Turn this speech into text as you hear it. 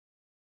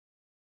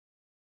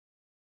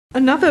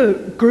Another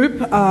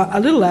group, a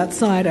little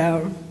outside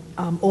our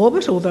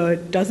orbit, although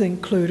it does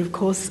include, of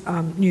course,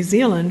 New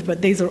Zealand,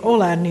 but these are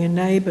all our near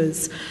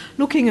neighbours.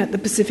 Looking at the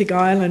Pacific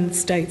Island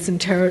states and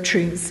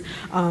territories,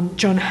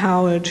 John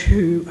Howard,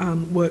 who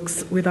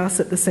works with us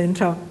at the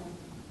centre,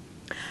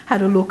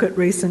 had a look at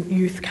recent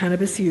youth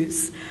cannabis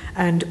use,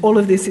 and all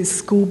of this is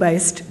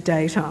school-based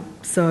data,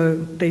 so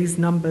these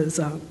numbers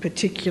are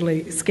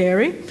particularly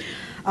scary.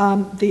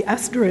 The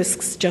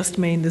asterisks just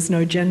mean there's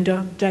no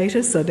gender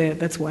data, so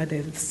that's why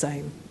they're the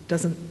same.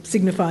 Doesn't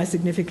signify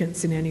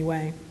significance in any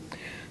way.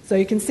 So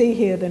you can see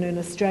here that in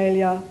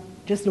Australia,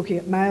 just looking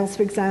at males,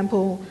 for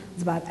example,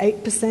 it's about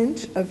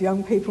 8% of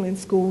young people in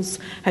schools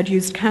had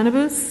used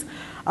cannabis.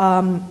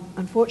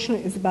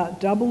 Unfortunately, it's about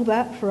double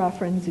that for our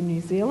friends in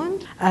New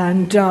Zealand.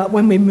 And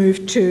when we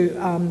move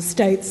to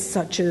states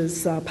such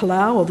as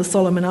Palau or the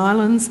Solomon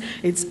Islands,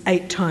 it's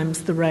 8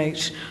 times the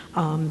rate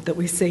that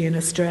we see in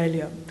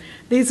Australia.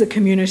 These are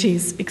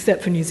communities,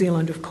 except for New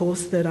Zealand, of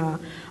course, that are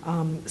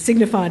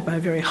signified by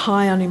very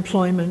high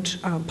unemployment,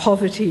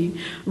 poverty,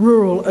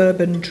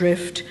 rural-urban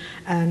drift,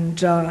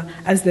 and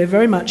as they're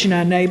very much in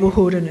our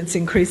neighbourhood and it's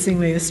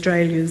increasingly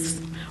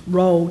Australia's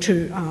role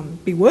to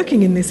be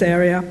working in this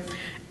area,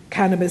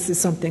 cannabis is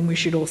something we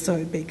should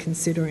also be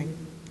considering.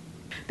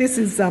 This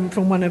is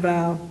from one of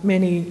our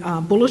many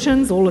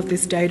bulletins. All of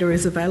this data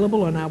is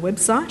available on our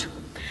website.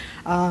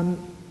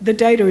 The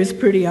data is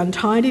pretty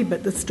untidy,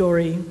 but the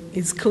story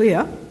is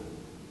clear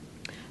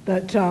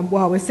that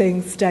while we're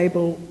seeing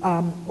stable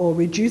or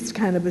reduced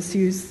cannabis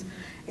use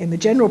in the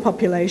general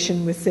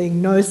population, we're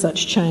seeing no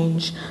such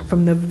change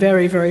from the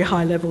very, very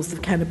high levels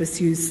of cannabis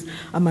use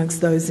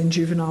amongst those in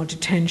juvenile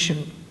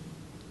detention.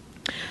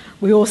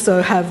 We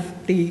also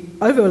have the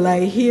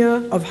overlay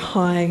here of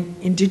high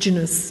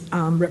Indigenous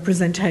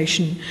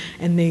representation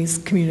in these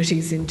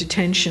communities in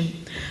detention.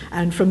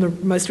 And from the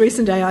most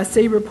recent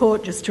AIC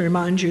report, just to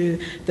remind you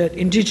that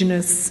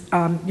Indigenous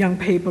young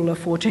people are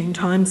 14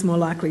 times more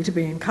likely to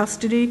be in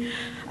custody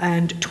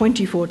and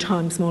 24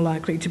 times more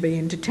likely to be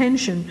in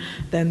detention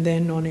than their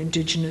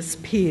non-Indigenous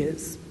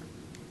peers.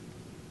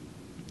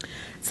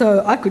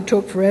 So I could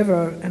talk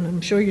forever, and I'm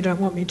sure you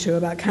don't want me to,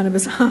 about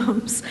cannabis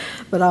harms,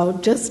 but I'll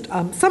just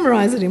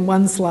summarise it in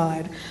one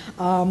slide.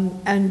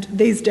 And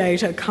these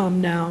data come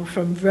now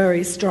from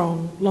very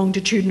strong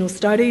longitudinal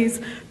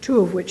studies, 2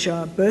 of which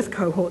are birth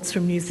cohorts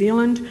from New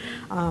Zealand.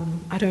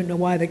 I don't know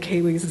why the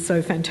Kiwis are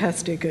so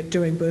fantastic at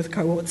doing birth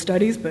cohort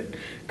studies, but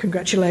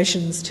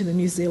congratulations to the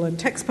New Zealand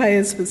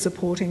taxpayers for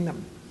supporting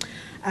them.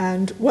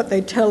 And what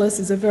they tell us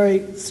is a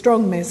very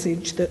strong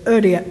message that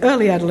early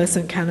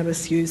adolescent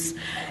cannabis use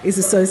is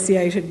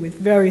associated with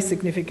very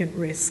significant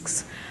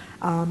risks.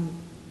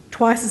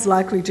 Twice as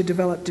likely to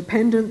develop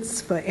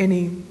dependence for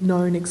any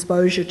known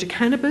exposure to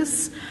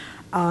cannabis.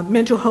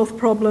 Mental health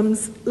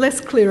problems,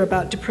 less clear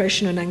about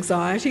depression and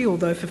anxiety,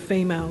 although for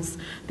females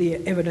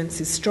the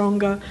evidence is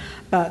stronger.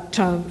 But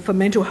for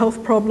mental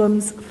health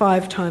problems,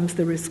 5 times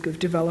the risk of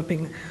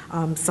developing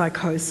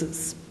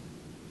psychosis.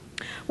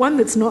 One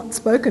that's not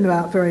spoken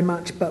about very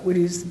much but which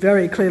is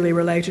very clearly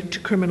related to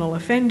criminal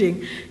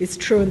offending is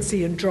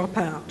truancy and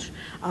dropout.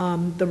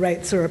 The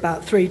rates are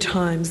about 3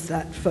 times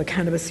that for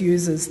cannabis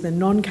users than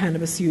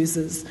non-cannabis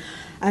users.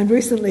 And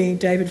recently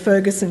David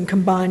Ferguson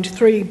combined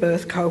 3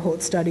 birth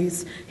cohort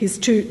studies,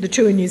 the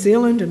 2 in New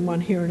Zealand and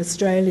 1 here in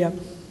Australia,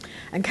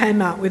 and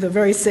came out with a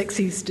very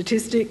sexy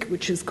statistic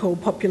which is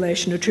called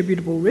population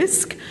attributable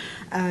risk,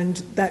 and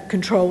that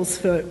controls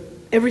for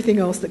everything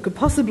else that could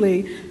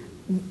possibly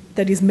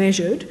that is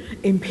measured,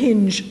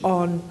 impinge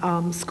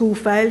on school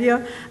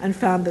failure, and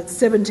found that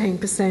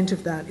 17%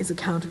 of that is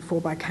accounted for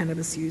by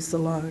cannabis use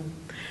alone.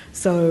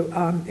 So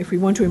if we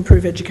want to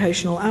improve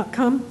educational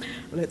outcome,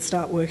 let's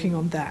start working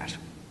on that.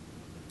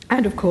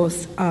 And of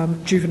course,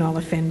 juvenile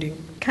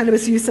offending.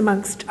 Cannabis use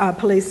amongst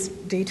police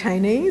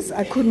detainees.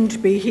 I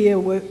couldn't be here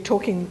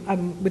talking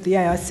with the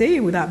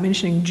AIC without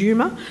mentioning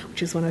Juma,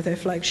 which is one of their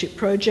flagship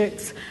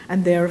projects,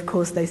 and there, of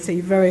course, they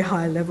see very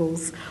high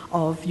levels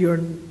of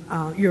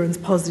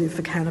urines positive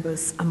for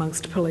cannabis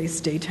amongst police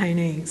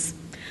detainees.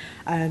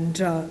 And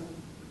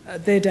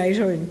their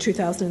data in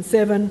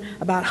 2007,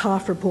 about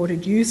half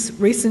reported use,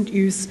 recent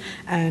use,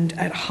 and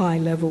at high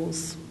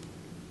levels.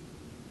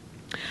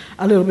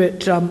 A little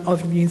bit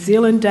of New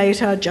Zealand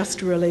data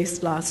just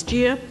released last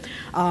year,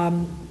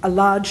 a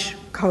large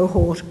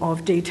cohort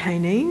of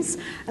detainees,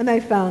 and they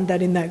found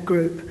that in that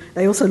group,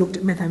 they also looked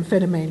at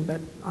methamphetamine,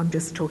 but I'm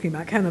just talking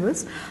about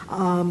cannabis,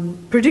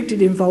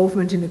 predicted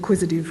involvement in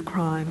acquisitive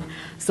crime.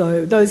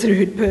 So those who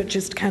had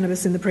purchased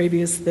cannabis in the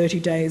previous 30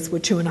 days were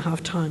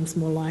 2.5 times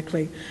more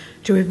likely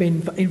to have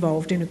been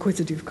involved in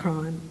acquisitive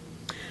crime.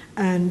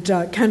 And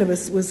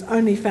cannabis was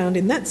only found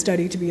in that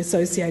study to be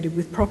associated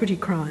with property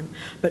crime,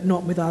 but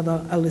not with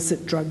other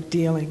illicit drug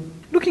dealing.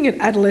 Looking at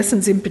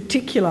adolescents in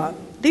particular,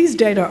 these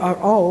data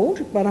are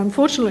old, but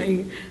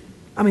unfortunately,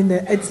 I mean,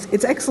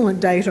 it's excellent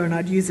data and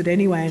I'd use it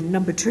anyway. And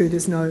number 2,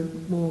 there's no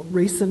more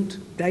recent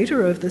data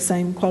of the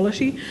same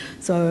quality.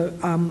 So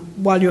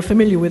while you're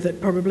familiar with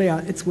it, probably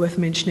it's worth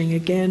mentioning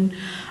again.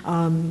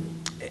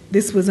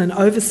 this was an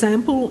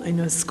oversample in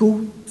a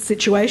school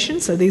situation,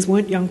 so these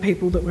weren't young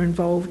people that were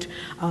involved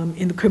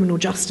in the criminal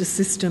justice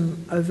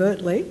system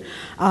overtly.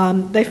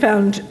 They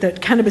found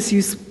that cannabis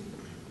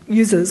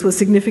users were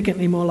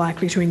significantly more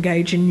likely to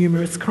engage in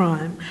numerous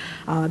crime.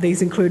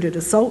 These included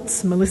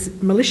assaults,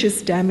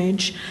 malicious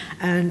damage,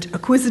 and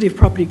acquisitive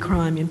property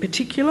crime in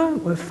particular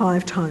were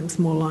 5 times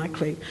more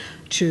likely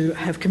to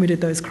have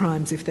committed those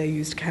crimes if they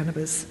used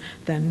cannabis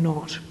than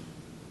not.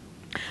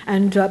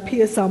 And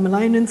P.S.R.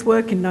 Mulanen's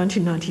work in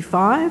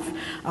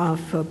 1995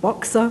 for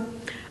Boxer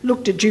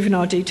looked at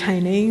juvenile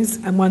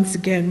detainees and once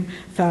again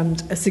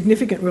found a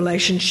significant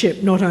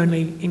relationship not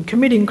only in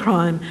committing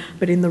crime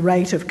but in the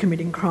rate of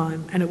committing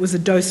crime, and it was a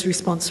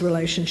dose-response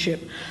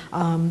relationship,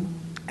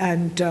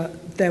 and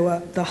there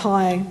were the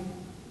high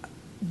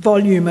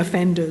volume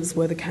offenders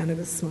were the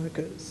cannabis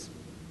smokers.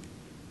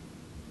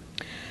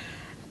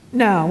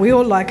 Now, we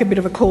all like a bit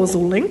of a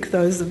causal link,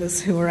 those of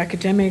us who are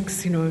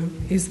academics,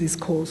 is this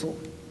causal?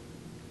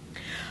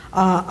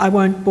 I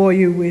won't bore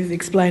you with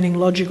explaining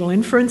logical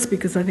inference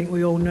because I think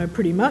we all know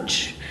pretty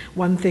much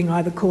one thing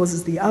either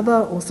causes the other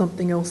or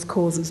something else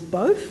causes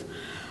both.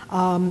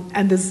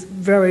 And there's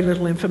very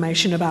little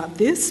information about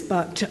this,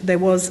 but there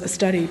was a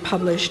study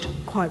published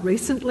quite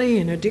recently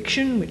in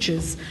Addiction, which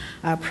is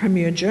our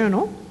premier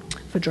journal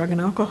for drug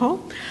and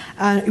alcohol.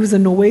 It was a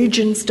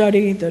Norwegian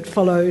study that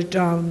followed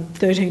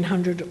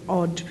 1,300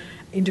 odd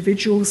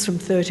individuals from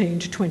 13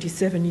 to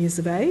 27 years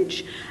of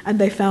age, and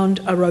they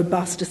found a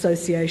robust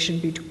association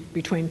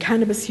between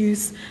cannabis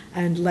use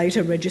and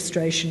later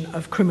registration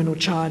of criminal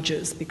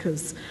charges,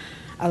 because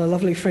our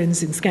lovely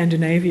friends in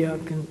Scandinavia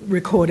can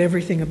record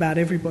everything about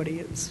everybody.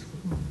 It's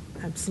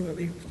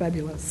absolutely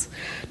fabulous.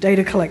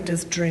 Data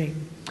collector's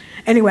dream.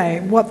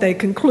 Anyway, what they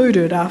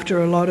concluded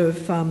after a lot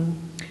of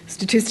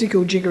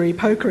statistical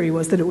jiggery-pokery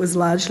was that it was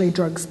largely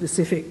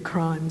drug-specific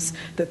crimes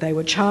that they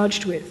were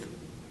charged with.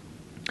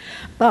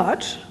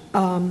 But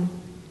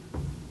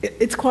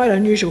it's quite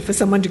unusual for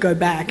someone to go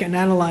back and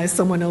analyse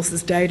someone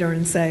else's data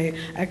and say,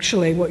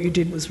 actually, what you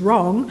did was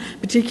wrong,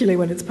 particularly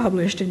when it's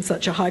published in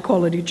such a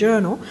high-quality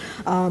journal.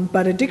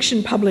 But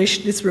Addiction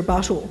published this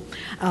rebuttal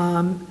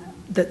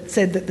that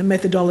said that the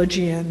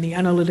methodology and the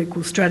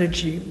analytical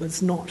strategy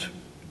was not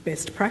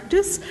best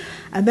practice.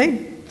 And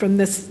they, from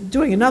this,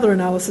 doing another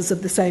analysis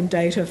of the same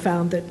data,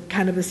 found that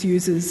cannabis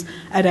users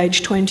at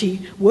age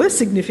 20 were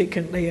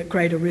significantly at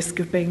greater risk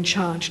of being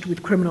charged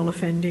with criminal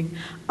offending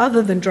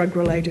other than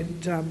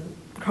drug-related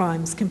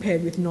crimes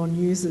compared with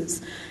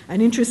non-users.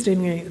 And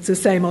interestingly, it's the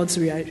same odds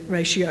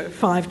ratio,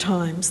 5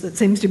 times. That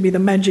seems to be the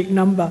magic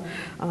number,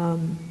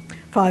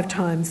 5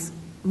 times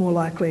more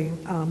likely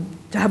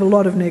to have a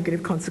lot of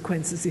negative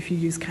consequences if you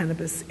use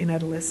cannabis in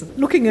adolescence.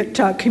 Looking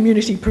at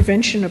community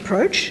prevention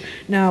approach,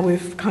 now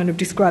we've kind of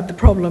described the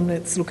problem,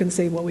 let's look and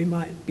see what we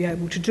might be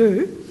able to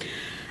do.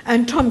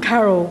 And Tom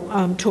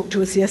Carroll talked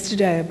to us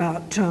yesterday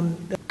about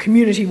the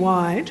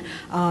community-wide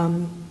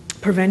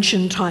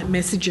prevention type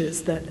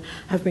messages that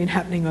have been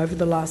happening over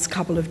the last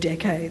couple of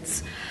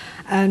decades.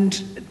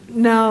 And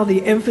now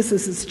the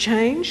emphasis has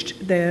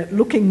changed. They're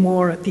looking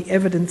more at the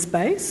evidence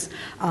base,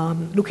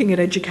 looking at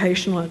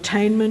educational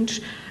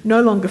attainment,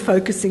 no longer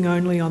focusing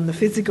only on the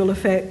physical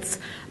effects,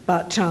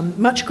 but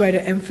much greater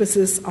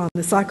emphasis on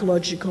the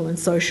psychological and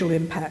social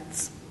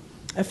impacts,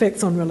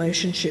 effects on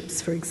relationships,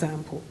 for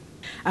example.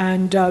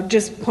 And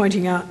just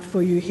pointing out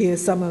for you here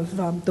some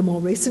of the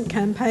more recent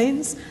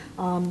campaigns.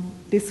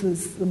 This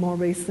was the more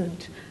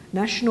recent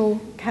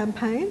national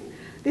campaign.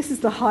 This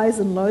is the Highs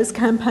and Lows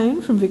campaign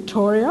from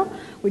Victoria,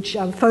 which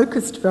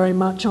focused very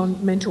much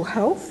on mental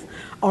health.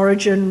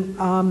 Origin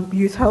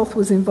Youth Health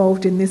was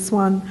involved in this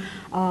one,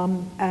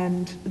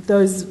 and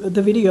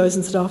the videos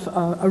and stuff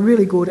are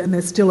really good, and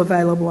they're still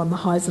available on the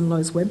Highs and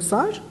Lows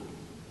website.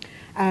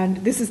 And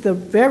this is the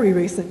very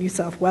recent New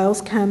South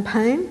Wales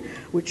campaign,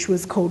 which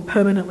was called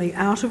Permanently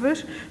Out of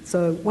It.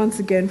 So once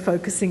again,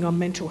 focusing on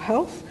mental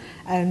health.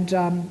 And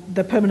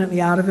the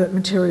Permanently Out of It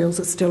materials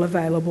are still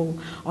available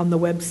on the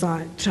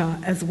website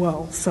as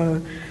well.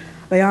 So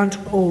they aren't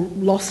all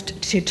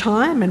lost to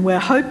time, and we're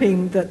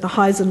hoping that the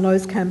Highs and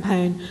Lows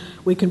campaign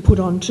we can put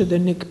onto the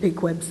NICPIC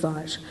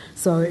website,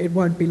 so it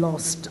won't be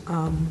lost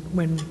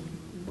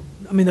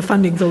the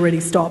funding's already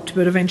stopped,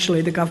 but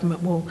eventually the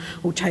government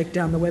will take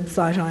down the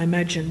website, I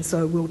imagine,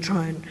 so we'll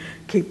try and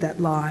keep that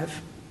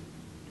live.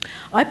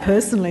 I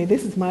personally,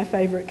 this is my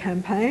favourite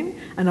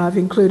campaign, and I've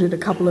included a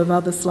couple of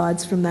other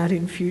slides from that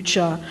in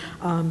future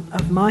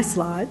of my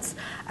slides,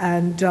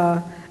 and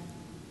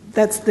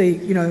that's the,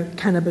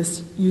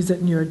 Cannabis Use It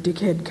and You're a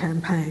Dickhead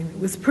campaign. It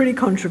was pretty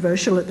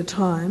controversial at the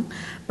time,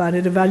 but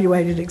it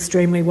evaluated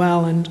extremely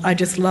well, and I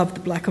just loved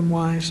the black and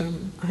white.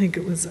 I think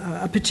it was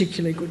a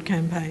particularly good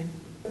campaign.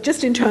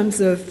 Just in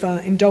terms of,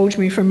 indulge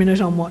me for a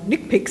minute on what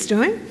NICPIC's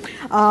doing,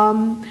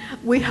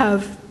 we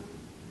have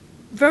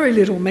very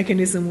little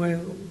mechanism where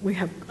we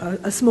have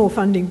a small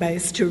funding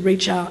base to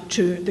reach out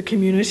to the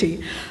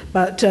community,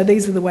 but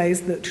these are the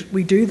ways that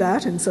we do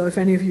that. And so if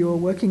any of you are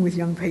working with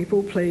young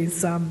people,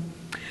 please,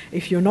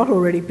 if you're not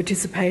already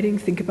participating,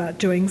 think about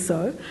doing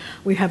so.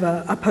 We have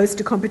a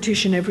poster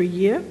competition every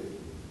year,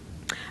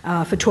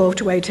 for 12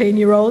 to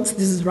 18-year-olds.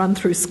 This is run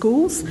through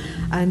schools,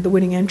 and the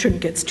winning entrant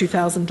gets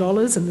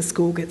 $2,000 and the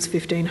school gets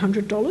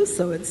 $1,500,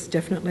 so it's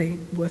definitely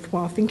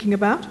worthwhile thinking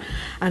about.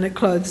 And it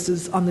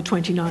closes on the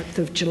 29th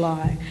of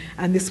July.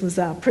 And this was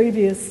our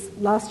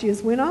last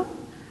year's winner,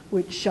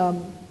 which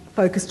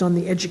focused on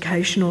the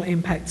educational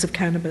impacts of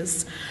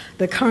cannabis.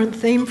 The current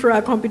theme for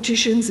our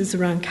competitions is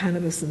around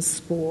cannabis and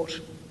sport.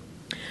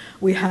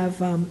 We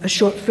have a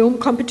short film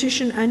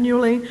competition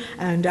annually,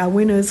 and our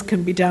winners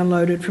can be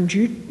downloaded from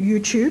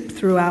YouTube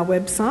through our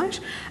website.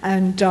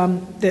 And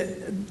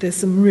there's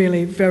some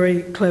really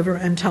very clever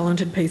and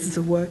talented pieces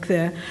of work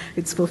there.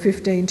 It's for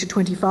 15 to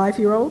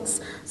 25-year-olds,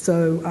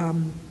 so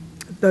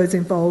those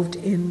involved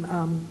in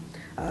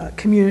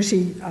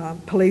community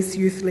police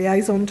youth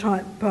liaison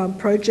type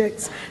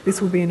projects. This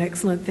will be an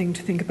excellent thing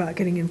to think about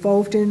getting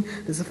involved in.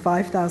 There's a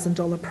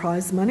 $5,000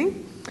 prize money,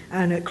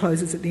 and it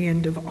closes at the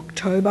end of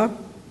October.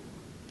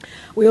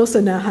 We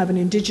also now have an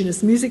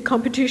Indigenous music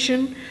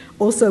competition,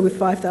 also with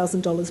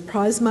 $5,000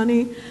 prize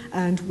money,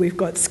 and we've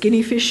got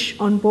Skinny Fish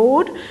on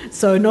board.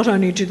 So not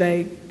only do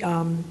they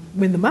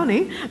win the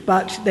money,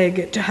 but they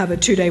get to have a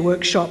 2-day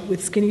workshop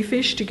with Skinny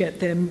Fish to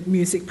get their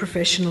music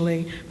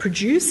professionally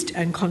produced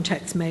and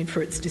contacts made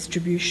for its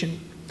distribution.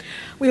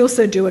 We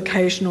also do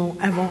occasional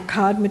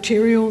avant-garde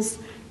materials.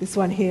 This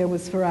one here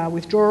was for our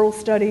withdrawal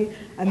study,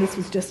 and this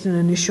was just an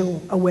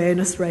initial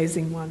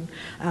awareness-raising one.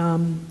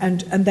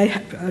 And they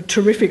have a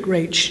terrific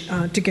reach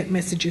to get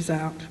messages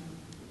out.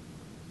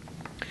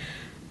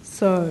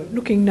 So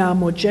looking now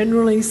more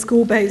generally,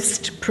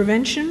 school-based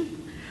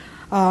prevention.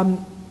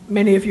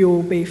 Many of you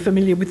will be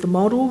familiar with the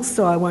models,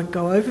 so I won't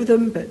go over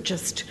them, but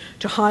just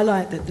to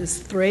highlight that there's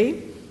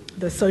 3.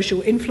 The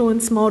social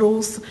influence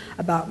models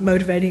about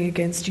motivating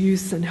against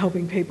use and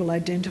helping people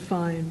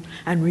identify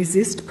and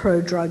resist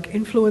pro-drug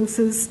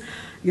influences,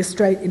 your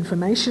straight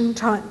information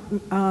type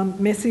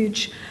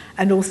message,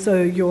 and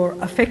also your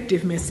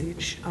affective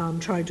message,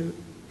 trying to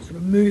sort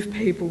of move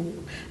people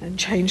and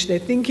change their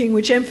thinking,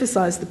 which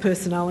emphasise the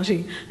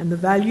personality and the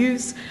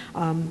values.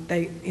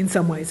 They, in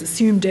some ways,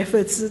 assume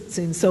deficits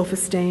in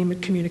self-esteem,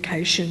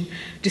 communication,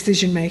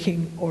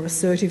 decision-making, or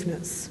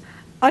assertiveness.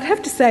 I'd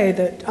have to say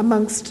that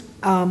amongst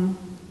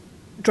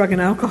drug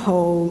and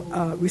alcohol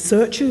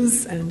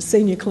researchers and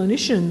senior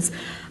clinicians,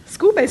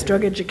 school-based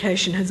drug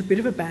education has a bit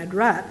of a bad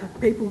rap.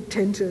 People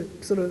tend to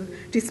sort of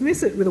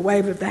dismiss it with a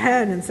wave of the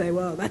hand and say,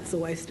 well, that's a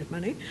waste of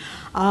money.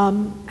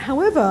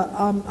 However,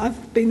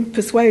 I've been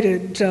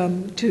persuaded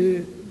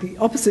to the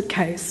opposite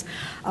case.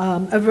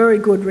 A very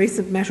good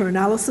recent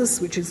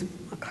meta-analysis, which is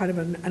kind of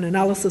an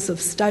analysis of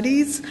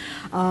studies,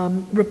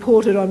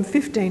 reported on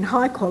 15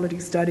 high-quality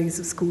studies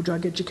of school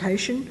drug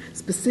education,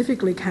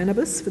 specifically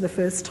cannabis for the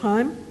first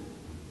time,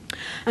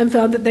 and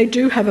found that they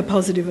do have a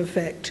positive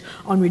effect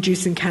on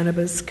reducing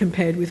cannabis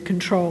compared with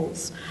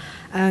controls.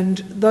 And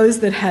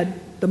those that had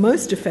the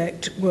most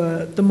effect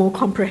were the more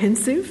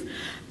comprehensive,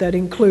 that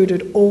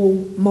included all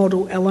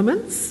model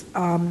elements.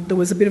 There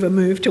was a bit of a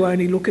move to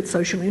only look at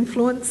social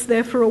influence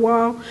there for a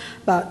while,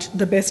 but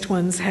the best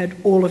ones had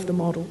all of the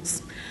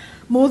models.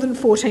 More than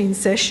 14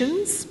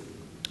 sessions,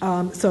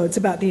 so it's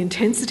about the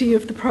intensity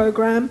of the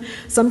program.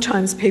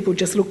 Sometimes people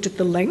just looked at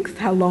the length,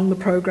 how long the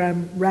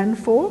program ran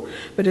for,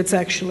 but it's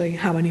actually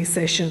how many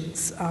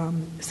sessions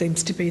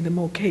seems to be the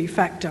more key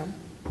factor.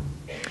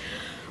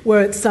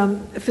 Where it's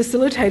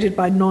facilitated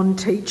by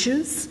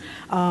non-teachers,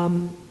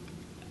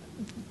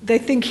 they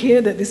think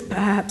here that this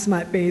perhaps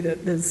might be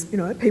that there's,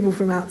 people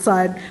from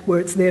outside where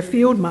it's their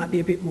field might be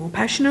a bit more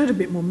passionate, a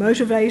bit more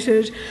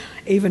motivated,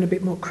 even a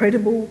bit more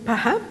credible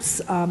perhaps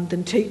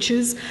than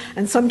teachers.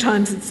 And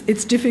sometimes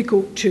it's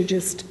difficult to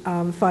just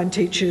find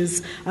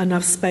teachers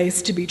enough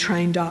space to be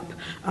trained up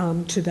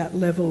to that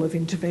level of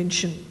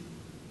intervention.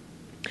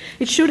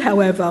 It should,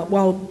 however,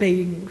 while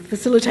being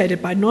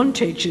facilitated by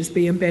non-teachers,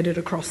 be embedded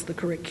across the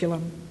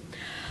curriculum.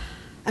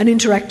 An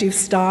interactive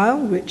style,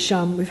 which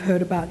we've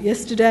heard about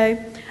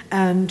yesterday,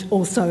 and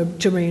also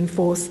to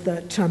reinforce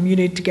that you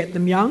need to get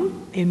them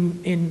young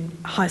in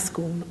high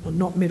school, or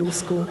not middle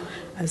school,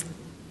 as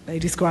they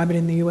describe it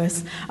in the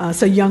US,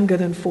 so younger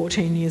than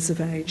 14 years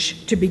of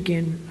age to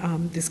begin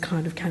this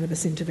kind of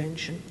cannabis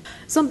intervention.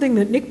 Something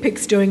that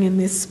NICPIC's doing in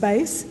this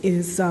space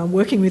is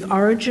working with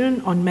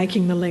Origin on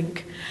Making the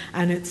Link,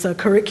 and it's a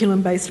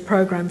curriculum-based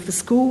program for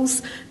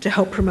schools to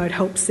help promote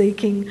help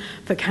seeking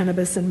for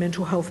cannabis and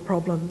mental health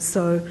problems.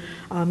 So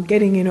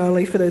getting in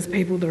early for those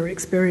people that are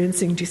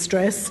experiencing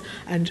distress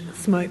and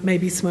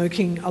maybe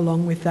smoking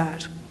along with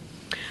that.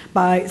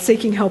 By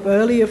seeking help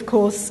early, of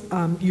course,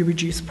 you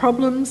reduce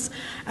problems,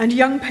 and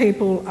young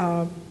people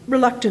are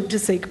reluctant to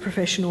seek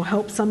professional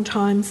help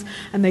sometimes,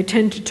 and they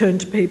tend to turn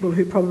to people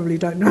who probably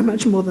don't know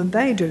much more than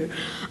they do.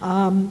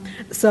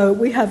 So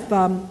we have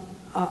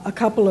a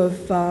couple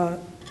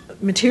of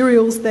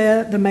materials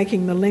there. The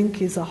Making the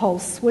Link is a whole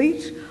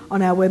suite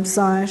on our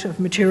website of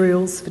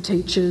materials for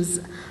teachers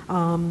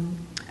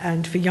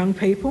and for young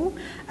people,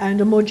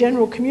 and a more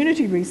general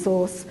community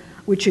resource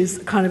which is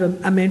kind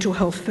of a mental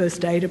health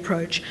first aid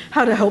approach,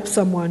 how to help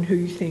someone who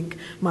you think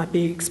might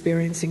be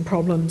experiencing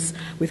problems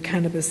with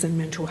cannabis and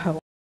mental health.